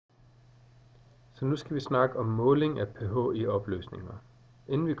Så nu skal vi snakke om måling af pH i opløsninger.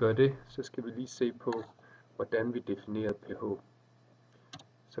 Inden vi gør det, så skal vi lige se på, hvordan vi definerer pH.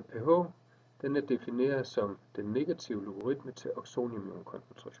 Så pH, den er defineret som den negative logaritme til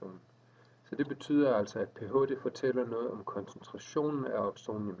oxoniumionkoncentrationen. Så det betyder altså, at pH det fortæller noget om koncentrationen af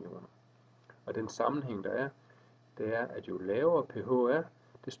oxoniumioner. Og den sammenhæng, der er, det er, at jo lavere pH er,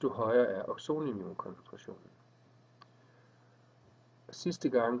 desto højere er oxoniumionkoncentrationen. Sidste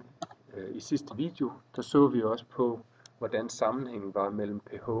gang, i sidste video, der så vi også på, hvordan sammenhængen var mellem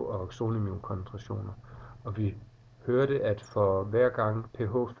pH og oxoniumionkoncentrationer. Og vi hørte, at for hver gang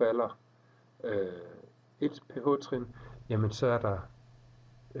pH falder et pH-trin, jamen så er der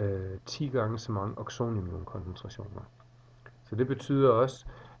 10 gange så mange oxoniumionkoncentrationer. Så det betyder også,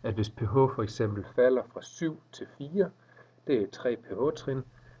 at hvis pH for eksempel falder fra 7 til 4, det er 3 pH-trin,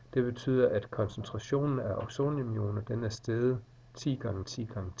 det betyder, at koncentrationen af oxoniumioner, den er steget 10 gange 10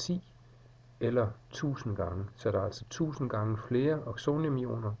 gange 10, eller 1000 gange. Så der er altså 1000 gange flere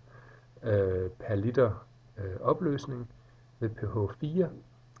oxoniumioner per liter opløsning ved pH 4,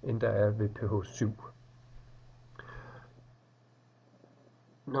 end der er ved pH 7.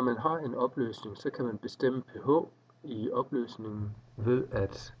 Når man har en opløsning, så kan man bestemme pH i opløsningen ved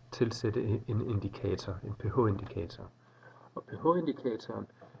at tilsætte en indikator, en pH-indikator. Og pH-indikatoren,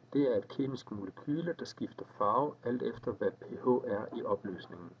 det er et kemisk molekyle, der skifter farve alt efter hvad pH er i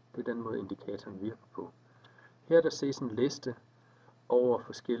opløsningen. Det er den måde indikatoren virker på. Her der ses en liste over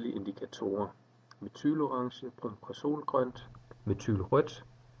forskellige indikatorer. Metylorange, bromazolgrønt, metylrødt,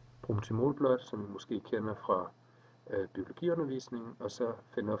 bromtimolblåt, som I måske kender fra biologiundervisningen, og så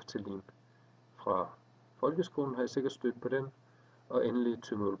fenoftalin fra folkeskolen, har jeg sikkert stødt på den, og endelig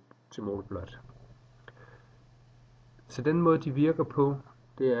thymolblåt. Så den måde de virker på,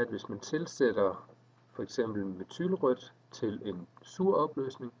 det er, at hvis man tilsætter for eksempel metylrødt til en sur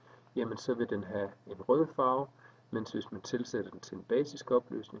opløsning, jamen så vil den have en rød farve, mens hvis man tilsætter den til en basisk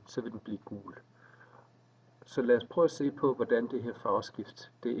opløsning, så vil den blive gul. Så lad os prøve at se på, hvordan det her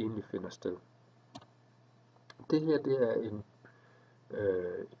farveskift det egentlig finder sted. Det her det er et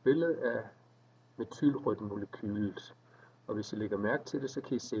billede af metylrødt molekylet. Og hvis I lægger mærke til det, så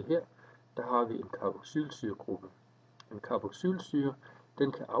kan I se her, der har vi en carboxylsyregruppe. En carboxylsyre,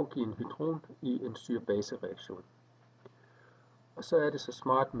 den kan afgive en hydron i en syre-base-reaktion. Og så er det så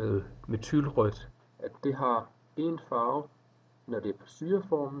smart med metylrødt, at det har en farve, når det er på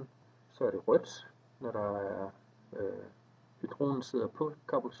syreformen, så er det rødt, når der er hydronen sidder på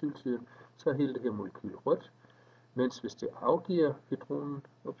carboxylsyren, så er hele det her molekyl rødt. Mens hvis det afgiver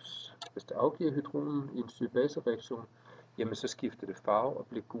hydronen i en syre-base-reaktion, jamen så skifter det farve og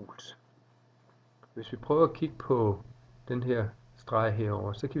bliver gult. Hvis vi prøver at kigge på den her streg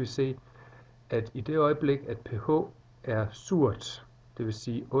herover, så kan vi se, at i det øjeblik, at pH er surt, det vil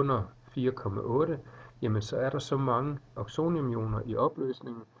sige under 4,8, jamen så er der så mange oxoniumioner i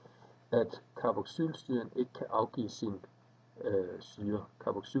opløsningen, at carboxylsyren ikke kan afgive sin syre.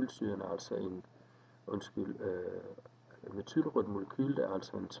 Carboxylsyren er altså en metylrødt molekyl, der er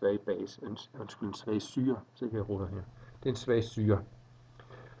altså en svag base, en svag syre, så kan jeg rulle her. Det er en svag syre.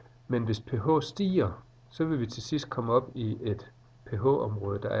 Men hvis pH stiger, så vil vi til sidst komme op i et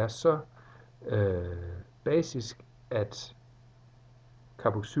pH-område, der er så basisk, at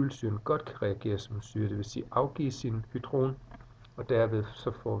carboxylsyren godt kan reagere som syre, det vil sige afgive sin hydron, og derved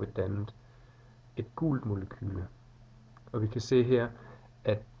så får vi dannet et gult molekyle. Og vi kan se her,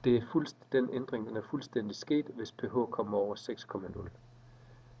 at den ændring den er fuldstændig sket, hvis pH kommer over 6,0.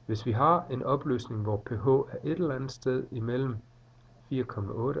 Hvis vi har en opløsning, hvor pH er et eller andet sted imellem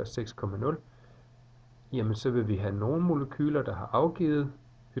 4,8 og 6,0, jamen så vil vi have nogle molekyler, der har afgivet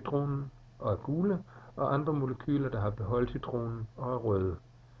hydronen og er gule, og andre molekyler, der har beholdt hydronen og er røde.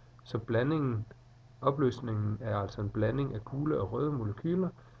 Så opløsningen er altså en blanding af gule og røde molekyler,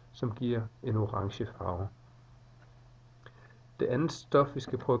 som giver en orange farve. Det andet stof, vi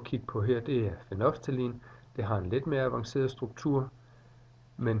skal prøve at kigge på her, det er fenoftalin. Det har en lidt mere avanceret struktur,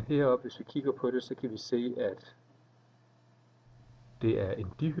 men heroppe, hvis vi kigger på det, så kan vi se, at det er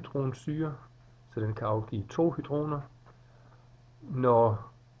en dihydronsyre, så den kan afgive 2 hydroner.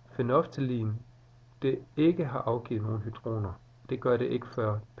 Når fenoftalin det ikke har afgivet nogen hydroner, det gør det ikke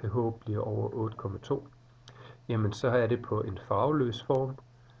før pH bliver over 8,2, jamen så er det på en farveløs form,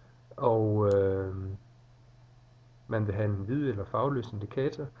 og man vil have en hvid eller farveløs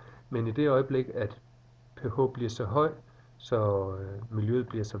indikator, men i det øjeblik, at pH bliver så høj, så miljøet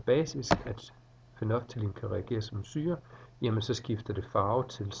bliver så basisk, at fenoftalin kan reagere som syre, jamen så skifter det farve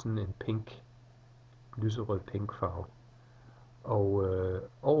til sådan en lyserød pink farve. Og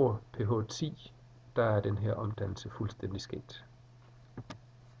over pH 10, der er den her omdannelse fuldstændig sket.